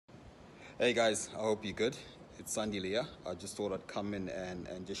Hey guys, I hope you're good. It's Sandile here. I just thought I'd come in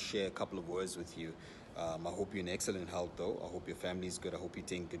and just share a couple of words with you. I hope you're in excellent health though. I hope your family's good. I hope you're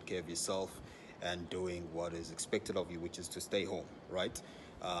taking good care of yourself and doing what is expected of you, which is to stay home, right?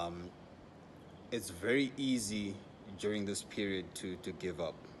 Um, it's very easy during this period to give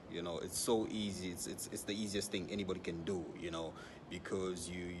up. It's so easy. It's the easiest thing anybody can do, because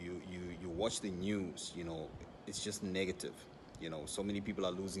you watch the news, it's just negative. So many people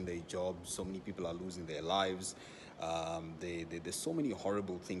are losing their jobs, so many people are losing their lives. There's so many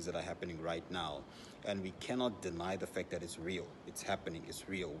horrible things that are happening right now, and we cannot deny the fact that it's real. It's happening. It's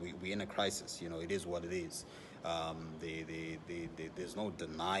real. We're in a crisis. It is what it is. There's no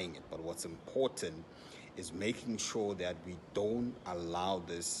denying it. But what's important is making sure that we don't allow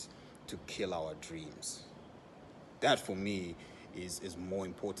this to kill our dreams. That for me is more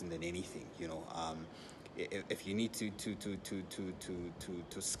important than anything. If you need to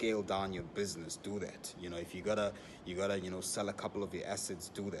scale down your business, do that. If you gotta sell a couple of your assets,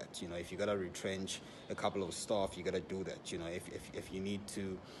 do that. If you gotta retrench a couple of staff, you gotta do that. If you need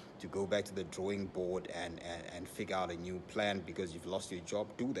to go back to the drawing board and figure out a new plan because you've lost your job,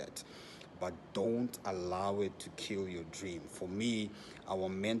 do that. But don't allow it to kill your dream. For me, our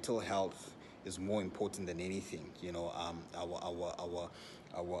mental health is more important than anything.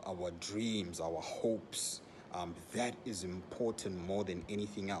 Our dreams, our hopes, that is important more than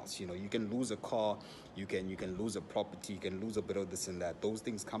anything else. You can lose a car, you can lose a property, you can lose a bit of this and that. Those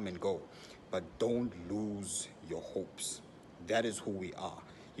things come and go, but don't lose your hopes. That is who we are.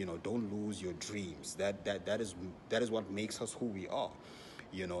 Don't lose your dreams. That is what makes us who we are.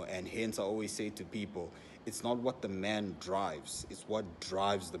 And hence I always say to people, it's not what the man drives, it's what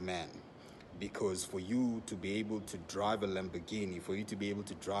drives the man. Because for you to be able to drive a Lamborghini, for you to be able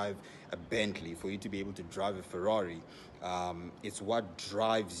to drive a Bentley, for you to be able to drive a Ferrari, it's what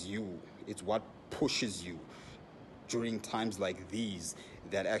drives you, it's what pushes you during times like these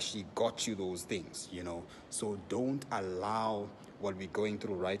that actually got you those things. So don't allow what we're going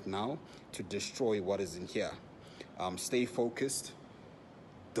through right now to destroy what is in here. Stay focused.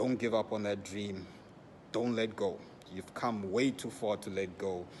 Don't give up on that dream. Don't let go. You've come way too far to let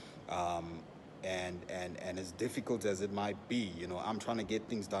go. And as difficult as it might be, I'm trying to get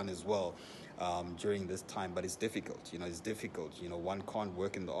things done as well during this time, but it's difficult. It's difficult. One can't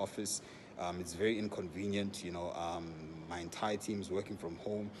work in the office. It's very inconvenient. My entire team is working from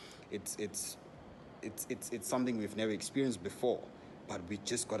home. It's something we've never experienced before. But we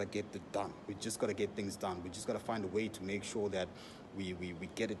just got to get it done. We just got to get things done. We just got to find a way to make sure that we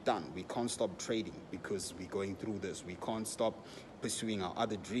get it done. We can't stop trading because we're going through this. We can't stop pursuing our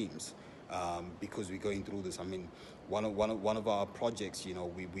other dreams because we're going through this. I mean, one of our projects,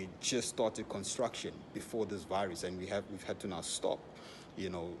 we just started construction before this virus, and we've had to now stop.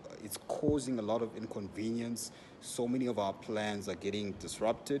 It's causing a lot of inconvenience. So many of our plans are getting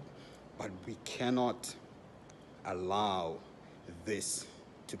disrupted, but we cannot allow this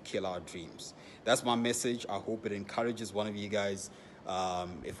to kill our dreams. That's my message. I hope it encourages one of you guys.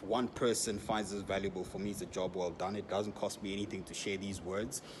 If one person finds this valuable, for me it's a job well done. It doesn't cost me anything to share these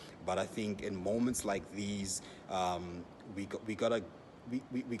words, but I think in moments like these, we gotta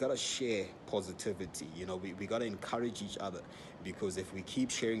share positivity. We gotta encourage each other, because if we keep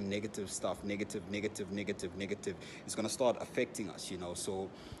sharing negative stuff, negative, it's gonna start affecting us. So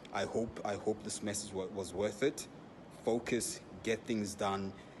I hope this message was worth it. Focus, get things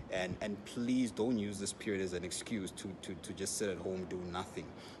done, and please don't use this period as an excuse to just sit at home, do nothing.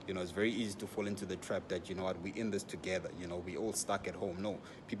 It's very easy to fall into the trap that, we're in this together, we all stuck at home. No,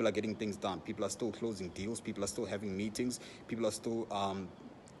 people are getting things done. People are still closing deals. People are still having meetings. People are still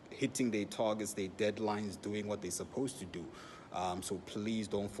hitting their targets, their deadlines, doing what they're supposed to do. So please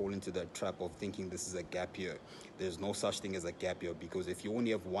don't fall into that trap of thinking this is a gap year. There's no such thing as a gap year, because if you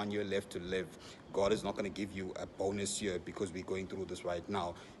only have 1 year left to live, God is not going to give you a bonus year because we're going through this right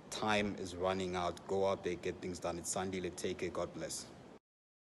now. Time is running out. Go out there, get things done. It's Sandile. Take care. God bless.